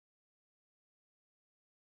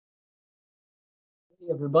Hey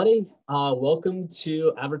everybody, welcome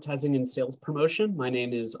to Advertising and Sales Promotion. My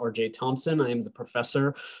name is RJ Thompson. I am the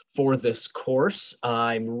professor for this course.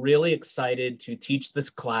 I'm really excited to teach this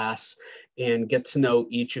class and get to know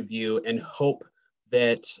each of you and hope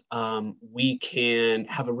that we can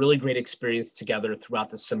have a really great experience together throughout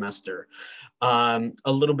the semester. A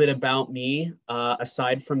little bit about me,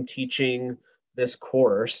 aside from teaching this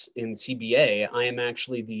course in CBA, I am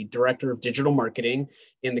actually the Director of Digital Marketing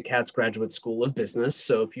in the CATS Graduate School of Business.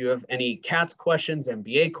 So if you have any CATS questions,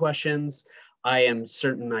 MBA questions, I am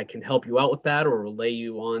certain I can help you out with that or relay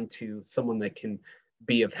you on to someone that can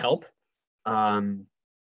be of help,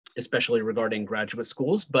 especially regarding graduate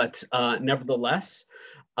schools. But nevertheless,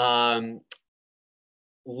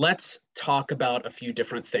 let's talk about a few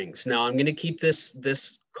different things. Now, I'm going to keep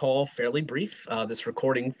this call fairly brief, this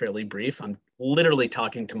recording fairly brief. I'm literally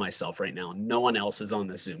talking to myself right now. No one else is on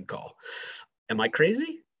this Zoom call. Am I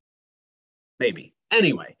crazy? Maybe.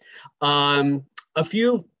 Anyway, a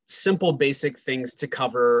few simple basic things to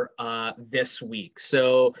cover this week.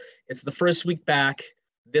 So it's the first week back.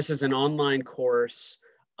 This is an online course.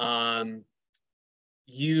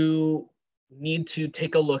 You need to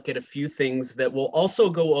take a look at a few things that we'll also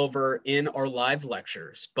go over in our live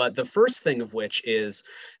lectures. But the first thing of which is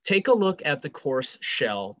take a look at the course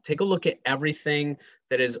shell. Take a look at everything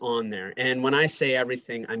that is on there. And when I say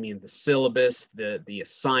everything, I mean the syllabus, the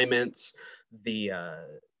assignments, the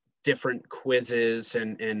different quizzes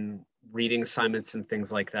and reading assignments and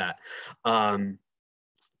things like that.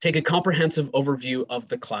 Take a comprehensive overview of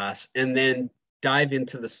the class and then dive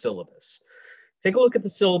into the syllabus. Take a look at the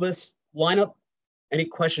syllabus, line up any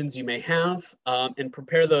questions you may have, and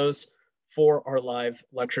prepare those for our live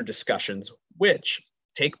lecture discussions, which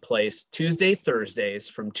take place Tuesday, Thursdays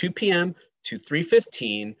from 2 p.m. to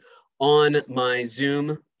 3:15 on my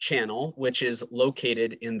Zoom channel, which is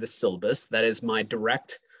located in the syllabus. That is my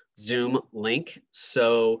direct Zoom link.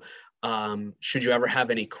 So should you ever have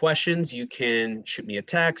any questions, you can shoot me a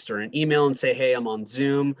text or an email and say, hey, I'm on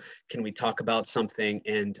Zoom. Can we talk about something?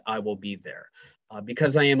 And I will be there.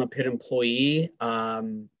 Because I am a Pitt employee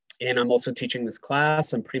and I'm also teaching this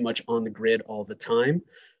class, I'm pretty much on the grid all the time.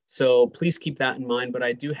 So please keep that in mind. But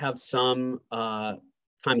I do have some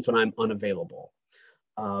times when I'm unavailable.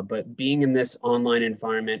 But being in this online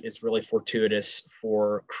environment is really fortuitous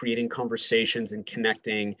for creating conversations and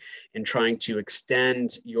connecting and trying to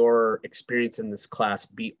extend your experience in this class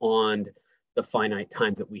beyond the finite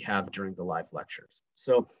time that we have during the live lectures.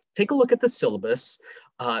 So take a look at the syllabus.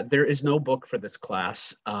 There is no book for this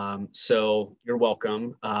class, so you're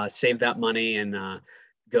welcome. Save that money and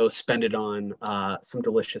go spend it on some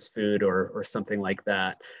delicious food or something like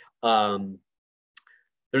that.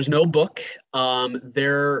 There's no book.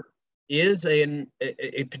 There is a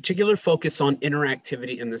particular focus on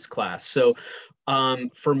interactivity in this class. So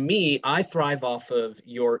for me, I thrive off of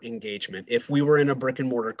your engagement. If we were in a brick and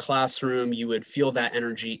mortar classroom, you would feel that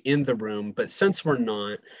energy in the room. But since we're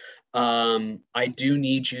not, I do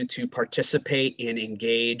need you to participate and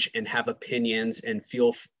engage and have opinions and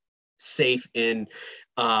feel safe in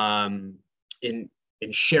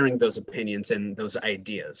sharing those opinions and those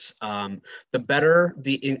ideas. The better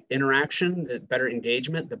the interaction, the better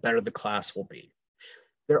engagement, the better the class will be.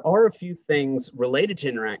 There are a few things related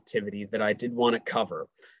to interactivity that I did want to cover.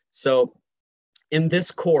 So in this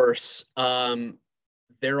course,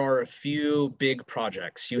 there are a few big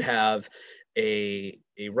projects. You have a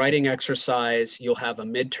writing exercise, you'll have a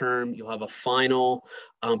midterm, you'll have a final,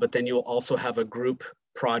 but then you'll also have a group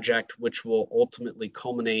project, which will ultimately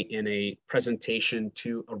culminate in a presentation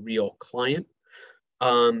to a real client.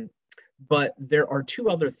 But there are two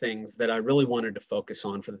other things that I really wanted to focus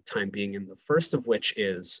on for the time being. And the first of which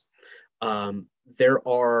is there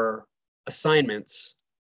are assignments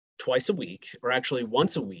twice a week, or actually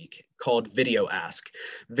once a week, called Video Ask.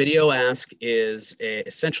 Video Ask is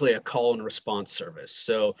essentially a call and response service.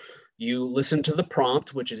 So you listen to the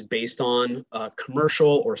prompt, which is based on a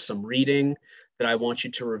commercial or some reading that I want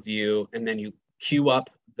you to review, and then you queue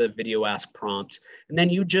up the Video Ask prompt, and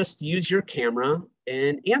then you just use your camera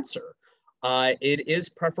and answer. It is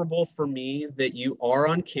preferable for me that you are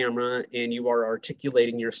on camera and you are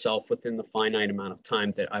articulating yourself within the finite amount of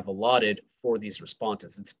time that I've allotted for these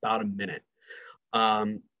responses. It's about a minute.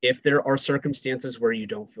 If there are circumstances where you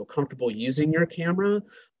don't feel comfortable using your camera,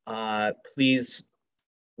 please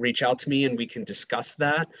reach out to me and we can discuss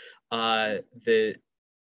that.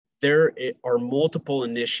 There are multiple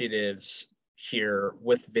initiatives here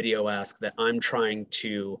with Video Ask that I'm trying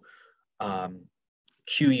to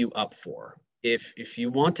queue you up for. if you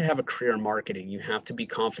want to have a career in marketing, you have to be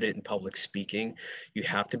confident in public speaking. You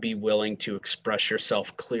have to be willing to express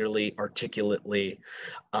yourself clearly, articulately,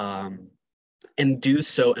 and do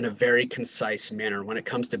so in a very concise manner. When it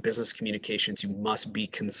comes to business communications, you must be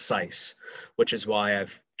concise, which is why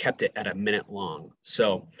I've kept it at a minute long.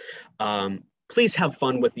 So please have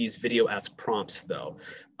fun with these video ask prompts though.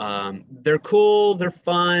 They're cool, they're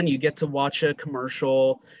fun. You get to watch a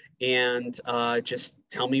commercial and just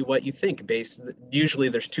tell me what you think. Usually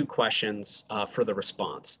there's 2 questions for the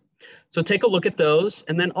response. So take a look at those,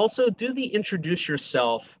 and then also do the introduce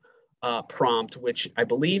yourself prompt, which I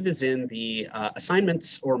believe is in the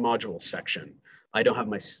assignments or modules section. I don't have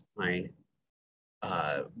my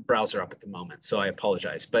browser up at the moment, so I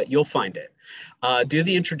apologize, but you'll find it. Do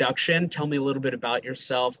the introduction, tell me a little bit about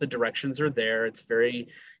yourself. The directions are there. It's very,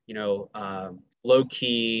 low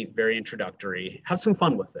key, very introductory. Have some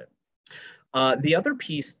fun with it. The other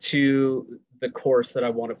piece to the course that I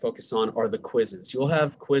want to focus on are the quizzes. You'll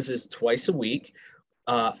have quizzes twice a week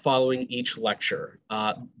following each lecture.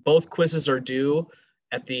 Both quizzes are due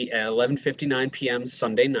at the 11:59 p.m.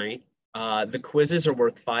 Sunday night. The quizzes are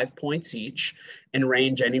worth 5 points each and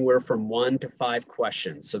range anywhere from 1 to 5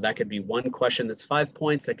 questions. So that could be 1 question that's 5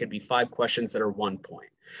 points. That could be 5 questions that are 1 point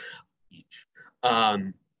each.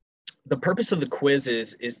 The purpose of the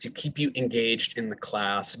quizzes is to keep you engaged in the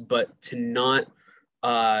class, but to not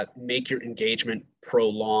make your engagement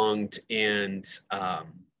prolonged and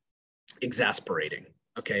exasperating,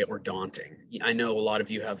 okay, or daunting. I know a lot of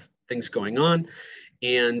you have things going on,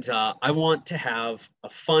 and I want to have a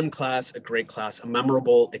fun class, a great class, a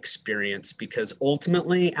memorable experience, because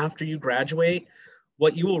ultimately after you graduate,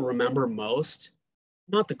 what you will remember most,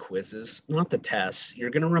 not the quizzes, not the tests, you're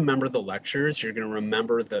going to remember the lectures, you're going to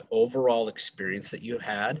remember the overall experience that you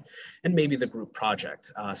had, and maybe the group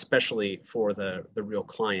project, especially for the real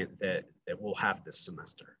client that we'll have this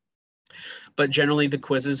semester. But generally the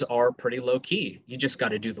quizzes are pretty low key. You just got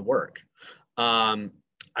to do the work.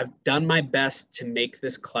 I've done my best to make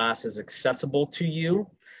this class as accessible to you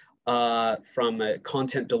from a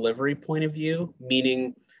content delivery point of view,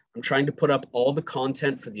 meaning I'm trying to put up all the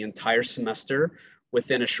content for the entire semester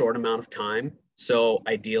within a short amount of time. So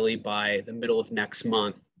ideally by the middle of next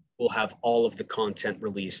month, we'll have all of the content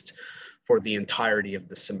released for the entirety of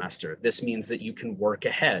the semester. This means that you can work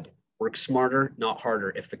ahead, work smarter, not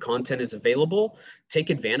harder. If the content is available, take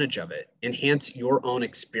advantage of it. Enhance your own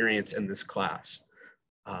experience in this class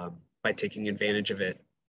by taking advantage of it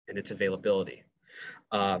and its availability.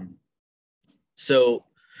 So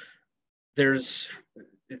there's,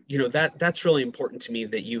 that's really important to me,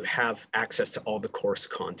 that you have access to all the course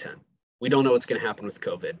content. We don't know what's going to happen with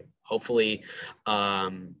COVID. Hopefully,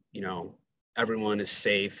 everyone is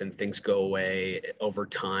safe and things go away over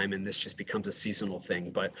time and this just becomes a seasonal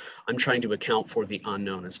thing, but I'm trying to account for the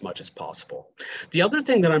unknown as much as possible. The other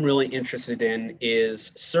thing that I'm really interested in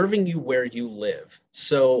is serving you where you live.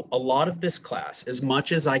 So a lot of this class, as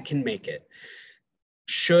much as I can make it,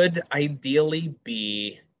 should ideally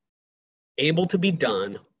be able to be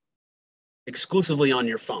done exclusively on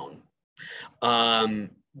your phone.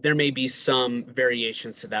 There may be some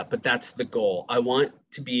variations to that, but that's the goal. I want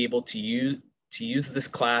to be able to use this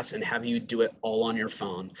class and have you do it all on your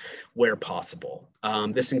phone where possible.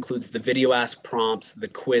 This includes the video ask prompts, the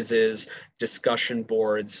quizzes, discussion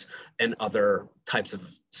boards, and other types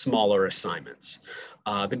of smaller assignments.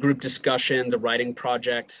 The group discussion, the writing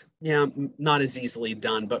project, not as easily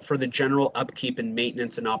done, but for the general upkeep and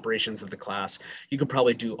maintenance and operations of the class, you could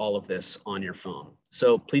probably do all of this on your phone.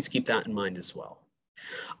 So please keep that in mind as well.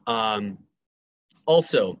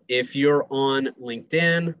 Also, if you're on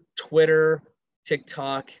LinkedIn, Twitter,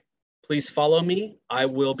 TikTok, please follow me. I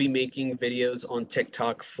will be making videos on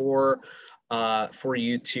TikTok for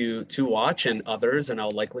you to watch, and others, and I'll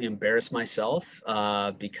likely embarrass myself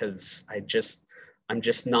because I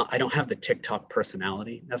don't have the TikTok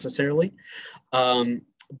personality necessarily.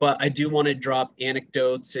 But I do want to drop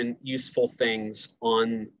anecdotes and useful things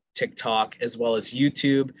on TikTok as well as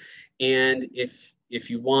YouTube. And if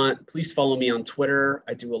you want, please follow me on Twitter.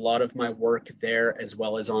 I do a lot of my work there as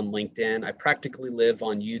well as on LinkedIn. I practically live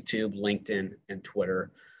on YouTube, LinkedIn, and Twitter,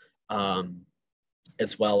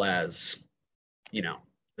 as well as,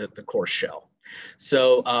 the course shell.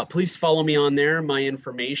 So please follow me on there. My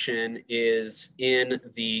information is in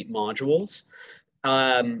the modules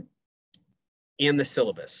and the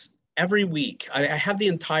syllabus. Every week, I have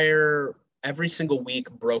every single week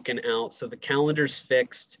broken out. So the calendar's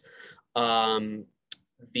fixed.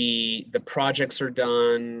 The projects are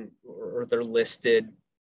done or they're listed.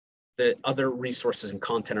 the other resources and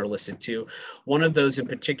content are listed too. One of those in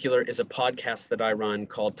particular is a podcast that I run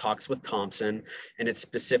called Talks with Thompson, and it's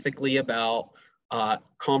specifically about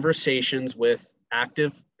conversations with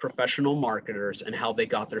active professional marketers and how they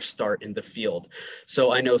got their start in the field.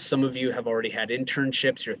 So I know some of you have already had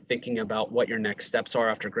internships. You're thinking about what your next steps are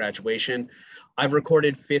after graduation. I've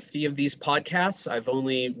recorded 50 of these podcasts. I've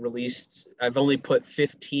only put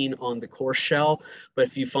 15 on the course shell, but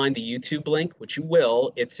if you find the YouTube link, which you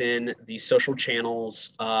will, it's in the social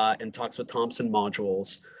channels and Talks with Thompson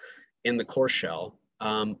modules in the course shell.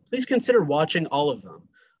 Please consider watching all of them.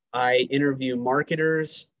 I interview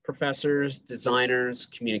marketers, professors, designers,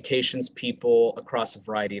 communications people across a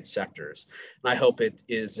variety of sectors. And I hope it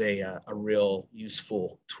is a real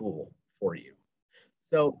useful tool for you.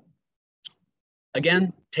 So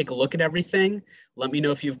again, take a look at everything. Let me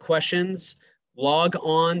know if you have questions. Log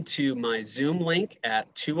on to my Zoom link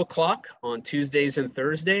at 2 o'clock on Tuesdays and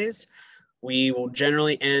Thursdays. We will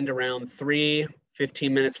generally end around 15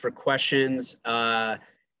 minutes for questions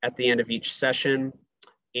at the end of each session,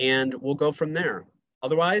 and we'll go from there.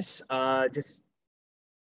 Otherwise, I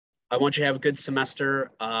want you to have a good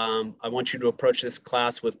semester. I want you to approach this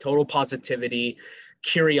class with total positivity,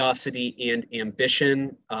 curiosity, and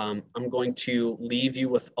ambition. I'm going to leave you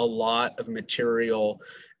with a lot of material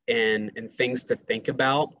and things to think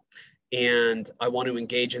about. And I want to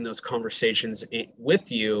engage in those conversations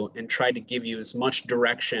with you and try to give you as much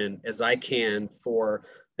direction as I can for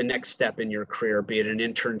the next step in your career, be it an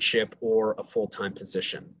internship or a full-time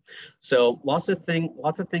position. So lots of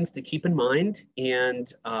things to keep in mind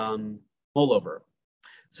and mull over.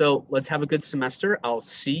 So let's have a good semester. I'll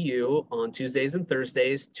see you on Tuesdays and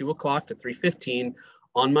Thursdays, 2 o'clock to 3:15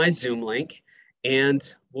 on my Zoom link,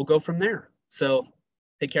 and we'll go from there. So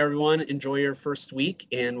take care, everyone. Enjoy your first week,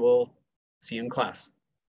 and we'll see you in class.